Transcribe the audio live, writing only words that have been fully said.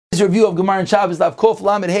a review of Gemara and Shabbos. Of Kof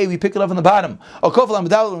Lamed Hey, we pick it up on the bottom. Or Kof Lamed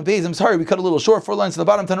Daled Beis. I'm sorry, we cut a little short. 4 lines to the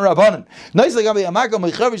bottom. Tanur Rabbanan. Nice like Gabi Amaka.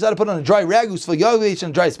 Mechavish that put on a dry ragus for yavesh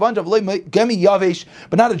and dry sponge of gemi yavesh,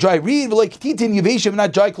 but not a dry reed. Like ktitin yaveshim,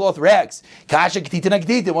 not dry cloth rags. Kasha ktitin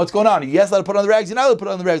ktitin. What's going on? Yes, let put on the rags. You're not allowed to put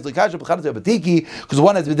on the rags. Like kasha b'chanat batiki, because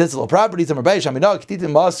one has medicinal properties. And Rabbi Shaminah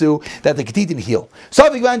ktitin masu that the ktitin heal.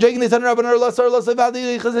 Safik van drinking the Tanur Rabbanan lasar lasar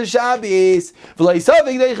vadi chazal Shabbos. V'lay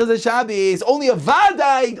safik day chazal Shabbos. Only a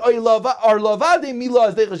vadai or lavadi milah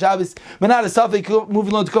is day Shabbos, but not a safik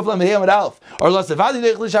moving on to Kof Lamed Hey Amud Aleph. Or lasar vadi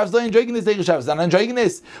day Shabbos. Not drinking this day Shabbos. Not drinking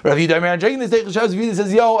this. Rav Yehuda drinking this day Shabbos. Yehuda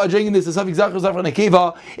says, yo, a drinking this. The safik zachar zachar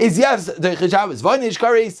nekeva is yes day Shabbos. Vaynish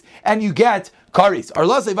kares, and you get karis. Or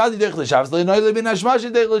last vadi derech l'shabbos le'noyle ben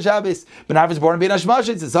hashmashet derech l'shabbos. Ben Av is born ben hashmashet.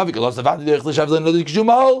 It's a safik. Last vadi derech l'shabbos le'noyle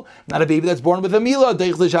k'shumal. Not a baby that's born with a milah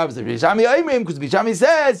derech l'shabbos. Bishami aimim, because Bishami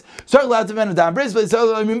says start allowed to men dam bris, but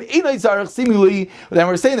seemingly then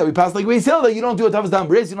we're saying that we pass like Beis Hillel that you don't do a tavas dam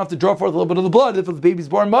bris. You don't have to draw forth a little bit of the blood if the baby's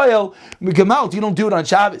born mile. We come out. You don't do it on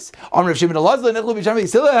Shabbos. Amr Shimon Elazar nechlu Bishami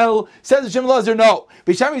Hillel says Shimon Elazar no.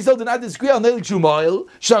 Bishami Hillel did not disagree on nelik shumal.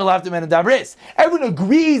 Start allowed to men dam bris. Everyone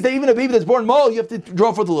agrees that even a baby that's born mile, you have to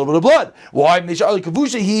draw forth a little bit of blood. Why? Because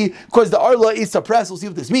the arla is suppressed. We'll see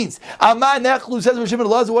what this means. Aman nechlu says Shimon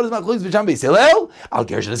Elazar. What is machlokes Bishami Hillel? Al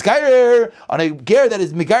ger shel geir on a ger that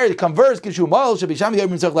is megair converse kishumal shabishami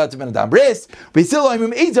yomim tzarich allowed to men dam bris. Beis Hillel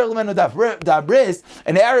yomim ein tzarich men dam bris.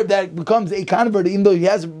 An Arab that becomes a convert even though he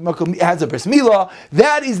has a bris milah.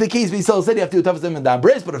 That is the case. Beis Hillel said you have to do tavas men dam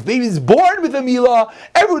bris. But if baby is born with a milah,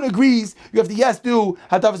 everyone agrees you have to do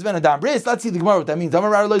hatavas men dam bris. Let's see the Gemara what that means.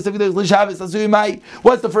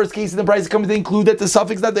 What's the first case in the price coming to include that the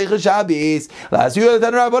suffix not Deicha Shabbos?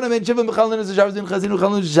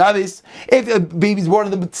 If a baby's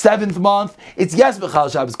born in the 7th month, it's yes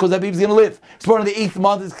Bechal Shabbos because that baby's going to live. If it's born in the 8th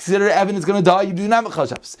month, it's considered Evan is going to die. You do not Bechal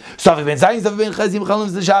Shabbos. Suffix ben Zayin, Suffix ben Chazim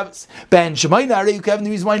Bechal the Shabbos. Ben Shemayna, you have the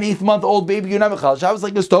reason why an 8th month old baby you're not Bechal Shabbos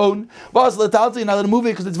like a stone. Vas Latalti, you're not going to move it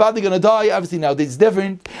because it's vadly going to die. Obviously nowadays it's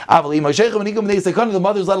different. The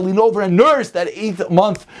mother's allowed to lean over and nurse that 8th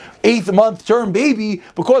month term baby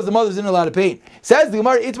because the mother's in a lot of pain. Says the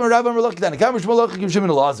Gemara, Itmar Rav Amar Lach Tanakama Shmuel Lach Shimon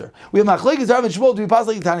Elazar. We have machlekes Rav and Shmuel. Do we pass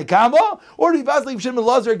like Tanakama or do we pass like Shimon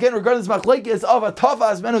Elazar again regarding this machlekes of a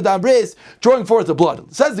tafas menu dam bris drawing forth the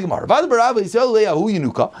blood? Says the Gemara, a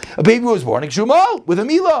baby was born in Shumal with a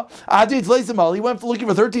milah. He went looking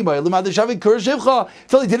for 13 by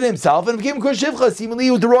until he did it himself and became Kur Shivcha. Seemingly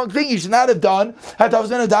it was the wrong thing. You should not have done tafas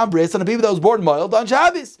menu dam bris on a baby that was born mild on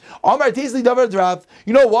Shabbos. Amar Tisli Davar Rav.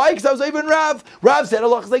 You know why? Because I was even Rav. Rav said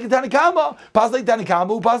Allah is like a Tanakama, pass like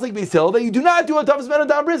Tanakama, pass like Beis Hillel, that you do not do a tafas men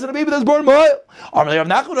dam bris on a baby that's born mild. Amar Rav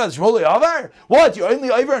Nachman Shmuel Avar. What? You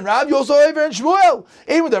only over and Rav, you also over and Shmuel.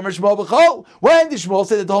 Even with Shmuel B'chol. When did Shmuel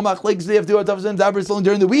say that the whole machlekes they have to do a tafas men dam bris only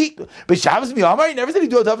during the week? But Shabbos Amar, he never said he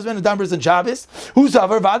do a tafas men dam bris on Shabbos. Who's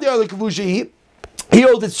Avar? Vadi or like Kavushi? He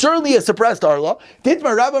holds it's certainly a suppressed arla. It's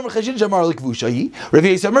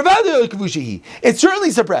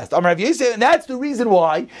certainly suppressed. And that's the reason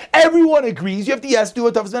why everyone agrees you have to do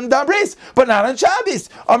a tafas men dam bris, but not on Shabbos.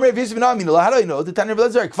 How do I know? The Tanur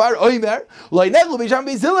Elazar Kfar Oimer Loineglu Beisham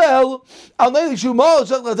Beis Hillel Al Neil Shumal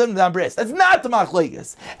Shach Latem dam bris. That's not the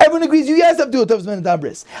machlekes. Everyone agrees you have to do a tafas men dam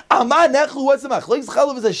bris. Amar Nechlu, what's the machlekes?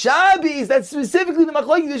 Chalav is a Shabbos. That's specifically the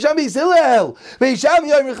machlekes Beisham Beis Hillel. Beisham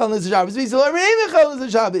Yomer Chalav is a Shabbos. Beis Hillel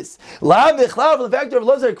the Shabbos. The factor of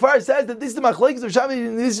Elazar Kfar says that this is the machlekes of Shabbos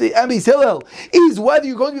and this is Beis Hillel is whether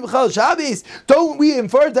you're going to be Bechal Shabbos. Don't we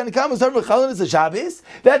infer Tanakama is Bechal as a Shabbos?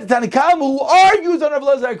 That the Tanakama who argues on Rav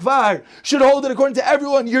Elazar Kfar should hold it according to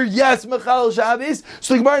everyone. You're yes Bechal Shabbos.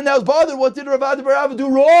 So the Gemara now is bothered. What did Rav Bar do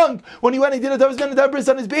wrong when he went and did a tafas men dam bris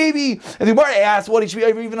on his baby? And the Gemara asked what he should be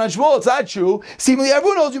even on Shmuel. It's not true. Seemingly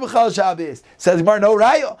everyone holds you Bechal Shabbos. Says the Gemara no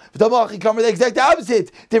raya. But the exact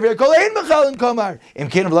opposite. So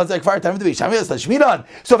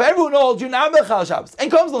if everyone holds you're not Mechal Shabbos, and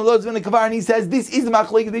comes along Lord's ben Kavar and he says this is the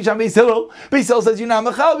machlekes Beisham Beis Hillel, Beis Hillel says you're not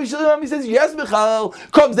Mechal, Beis says yes Mechal,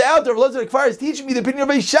 comes out of Lord's ben Kavar is teaching me the opinion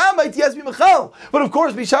of Beis Shammai, yes be Mechal, but of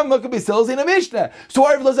course Beis Shammai Beis Hillel is in a Mishnah. So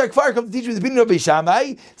why Lord's ben Kavar comes to teach me the opinion of Beis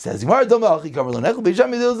Shammai? Says Gemara Dama Achi Kamer Lonechel Beis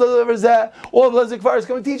Shammai all of Lord's ben Kavar is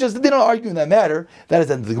coming to teach us that they don't argue in that matter. That is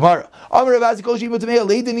the end of the Gemara. Amar Rav Asi Kol Shima Tamei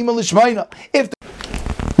Leiden Nima L'Shmaina. If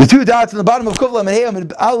the two dots in the bottom of Kof Lamed Hey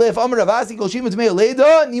Amud Aleph Amar Rav Asi Kol Shima Tamei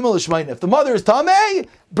Leida Nima L'Shmaina. If the mother is Tamei,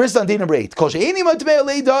 bris on dina rate. Kol she'eni matmei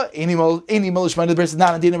leida, any milishman the bris is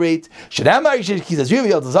not on dina rate. Shadamar she says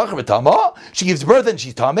Yuviyal Zachar v'Tama. She gives birth and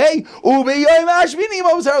she's tamei. Ubeyayim ashmini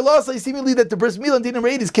mosar loss. Seemingly that the bris milah and dina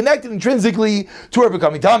rate is connected intrinsically to her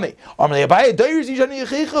becoming tamei. Amalei Abaye doyers yishani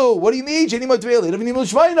yechichu. What do you mean? She'eni matmei leida v'ni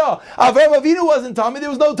milishmayna. Avram Avinu wasn't tamei. There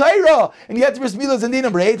was no Torah, and yet the bris milah and dina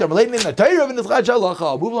rate. Amalei in the Torah and the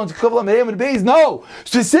halacha. Move on to Kavla Mehem and Beis. No,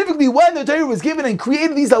 specifically when the Torah was given and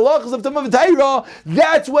created these halachas of tamei v'Torah,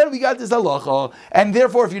 that's when we got this halacha, and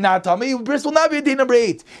therefore if you're not tamei, bris will not be a dina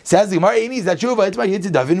rate. Says the Gemara, "Any is that tshuva? It's my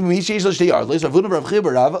yitzid davin misheish lo shtei arlis. Rav Huna Rav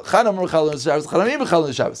Chibur Rav Chanam Rechalon Shabbos Chanamim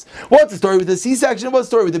Rechalon Shabbos." What's the story with the C-section? What's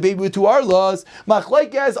the story with the baby with two arlos?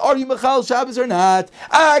 Machlekes, are you mechal Shabbos or not?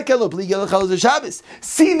 Ad kelo pli gel chal Shabbos.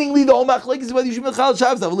 Seemingly the whole machlekes is whether you should mechal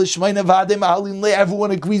Shabbos.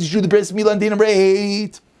 Everyone agrees you should do the bris milah and dina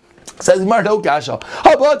rate. Says Mardo Kasha.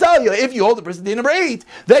 How about I tell you? If you hold the person day number 8,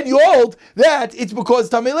 then you hold that it's because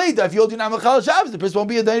Tamei Leida. If you hold Yinam Shabbos, the bris won't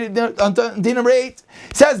be a day number 8.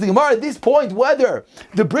 Says the Gemara at this point whether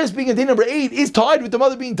the bris being a day number 8 is tied with the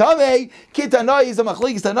mother being Tamei. Kitanai is a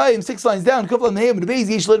machlekes Tanaim 6 lines down. Couple of name the base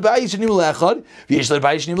yesh led by yesh nim lechad, yesh led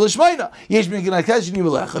by yesh nim l'shmeina, yesh nim kash nim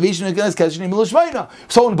lechad, yesh nim kash nim l'shmeina.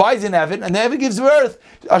 Someone buys an Evan and the Evan gives birth.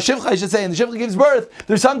 A shivcha I should say, and the shivcha gives birth.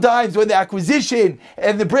 There's sometimes when the acquisition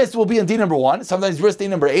and the bris will be on day number 1. Sometimes bris day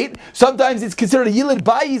number 8. Sometimes it's considered a yilid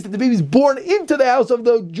bayis that the baby is born into the house of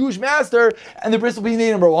the Jewish master, and the bris will be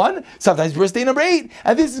day number 1. Sometimes bris day number 8,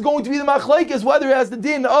 and this is going to be the machlekes whether it has the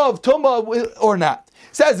din of tumah or not.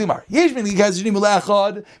 Says the Gemara, yesh min likaz shnim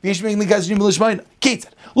le'achad, yesh min likaz shnim l'shmeina.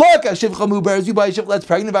 Kitzad. Look, shivcha muberes. You buy a shivcha that's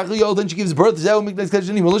pregnant, then she gives birth. Zeu miknas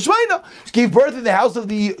shnim l'shmeina. She gave birth in the house of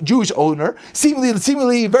the Jewish owner,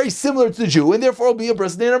 seemingly very similar to the Jew, and therefore will be a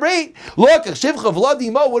bris day number 8. Look, shivcha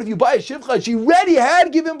v'ladimo. What if you buy a shivcha? She already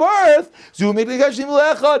had given birth. Zeu miknas shnim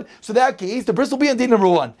le'achad. So that case, the bris will be on day number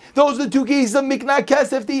 1. Those are the two cases of mikna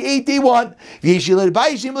kesef day 8 day 1. Yesh yiled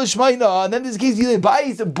bay shnim l'shmeina. And then this case yiled bay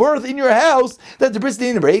is a birth in your house that the bris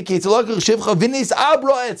day number 8. You buy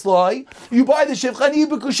the shivcha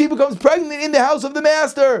because she becomes pregnant in the house of the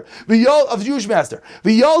master, of the Jewish master.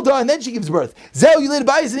 And then she gives birth. That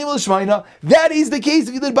is the case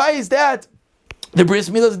of Yilid Bayis that the bris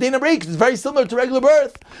milah is a day number 8. It's very similar to regular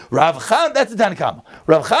birth. Rav Cham, that's the Tanakama.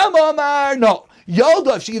 Rav Cham Amar, no.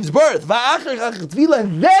 Yalda, if she gives birth,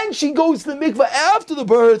 and then she goes to the mikvah after the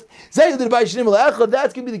birth, that's going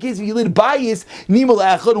to be the case of Yilid Bayis Nimel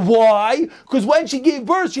Echad. Why? Because when she gave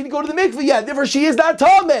birth, she didn't go to the mikvah yet. Therefore, she is not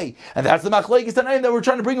Tamei. And that's the machlekes tanaim that we're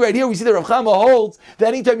trying to bring right here. We see that Rav Chama holds that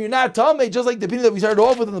anytime you're not Tamei, just like the opinion that we started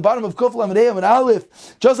off with in the bottom of Kuf Lamed and Aleph,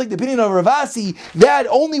 just like the opinion of Ravasi, that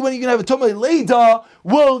only when you can have a Tamei Leida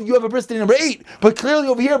will you have a bris day number 8. But clearly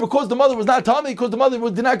over here, because the mother was not Tamei, because the mother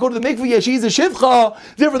did not go to the mikvah yet, she is a shivcha,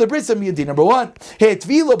 therefore the bris will be day number 1. Hey,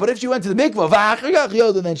 Tvila, but if she went to the mikvah,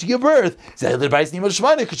 and then she gave birth,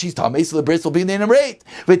 because she's Tamei, so the bris will be day number 8.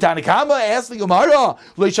 But Tanakama asked the Gemara,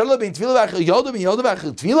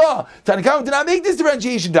 Tanakama did not make this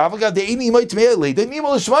differentiation. So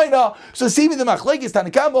seeming the machlekes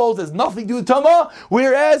Tanakama holds has nothing to do with Tama,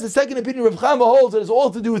 whereas the second opinion of Rav Chama holds has all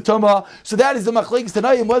to do with Tama. So that is the machlekes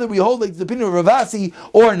tonight, whether we hold like the opinion of Ravasi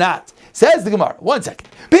or not. Says the Gemara. 1 second.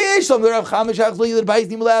 According to Rav Chama,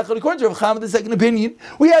 the second opinion,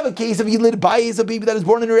 we have a case of Yilid Bayis, a baby that is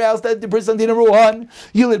born in her house, that the bris on day number 1.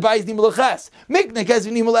 Yilid Bayis Nimel Echas. Mikna Kes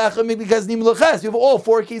Nimel Echa, Mikna Kes Nimel Echas. We have all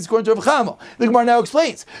 4 cases according to Rav Chama. The Gemara now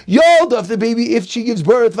explains. Yolda, if the baby, if she gives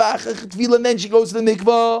birth, and then she goes to the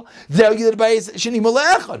mikvah, there Yilid Bayis Nimel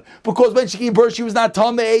Echad. Because when she gave birth, she was not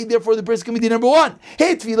Tamei, therefore the bris can be day number 1.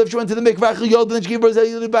 Hey, Tvila, if she went to the mikvah, Yolda, then she gave birth,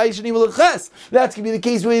 Yilid Bayis Nimel Echas. That's going to be the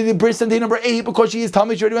case with the bris on day number 8, because she is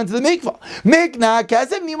Tamei, she already went to the mikvah. Mikna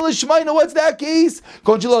Kasem Nimel Shmaina, what's that case?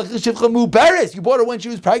 You bought her when she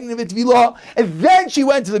was pregnant with Tvila, and then she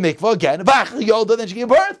went to the mikvah again. Then she gave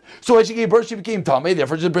birth. So when she gave birth, she became Tamei,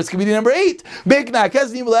 therefore the bris can be number 8. Mikna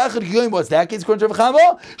Kasem Nimel Echad, what's that case? According to Rav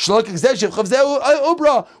Chama,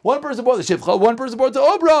 one person bought the shivcha, one person bought the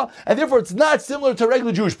obra, and therefore it's not similar to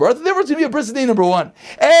regular Jewish birth, and therefore it's going to be a bris day number 1.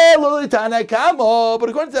 But according to Tanakama,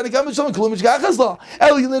 according to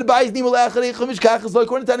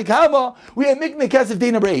Tanakama, we had Mikna Kesef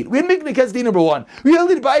day number 8. We had Mikna Kesef day number 1. We had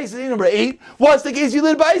Lid Bayis day number 8. What's the case? You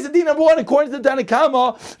Lid Bayis day number 1, according to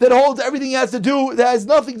Tanakama, that holds everything has to do, that has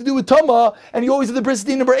nothing to do with Tama, and you always have the bris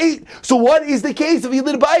day number 8. So what is the case of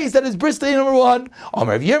Lid Bayis that is bris day number 1? In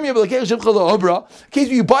case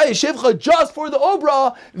you buy a shivcha just for the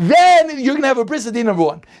obra, then you're going to have a bris day number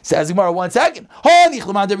 1. Says Gemara, 1 second. That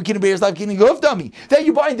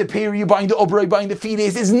you're buying the peri, you're buying the obra, you're buying the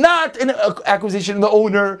fetus is not an acquisition of the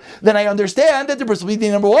owner. Then I understand understand that the bris will be day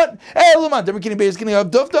number 1. Hey, Luman, the beginning is going to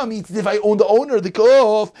have dufta means if I own the owner of the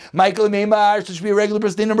kuf, Michael Meimar, so it should be a regular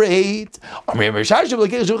bris day number 8. No, the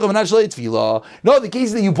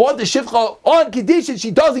case that you bought the shivcha on condition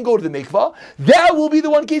she doesn't go to the mikvah, that will be the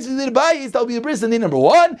one case that that will be the bris day number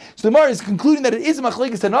 1. So the Gemara is concluding that it is a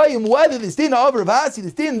machlekes tanayim whether the din of Rav Asi,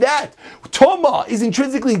 the din that Toma is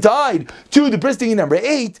intrinsically tied to the bris day number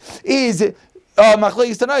 8 is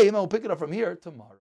machlekes tanayim. And we'll pick it up from here tomorrow.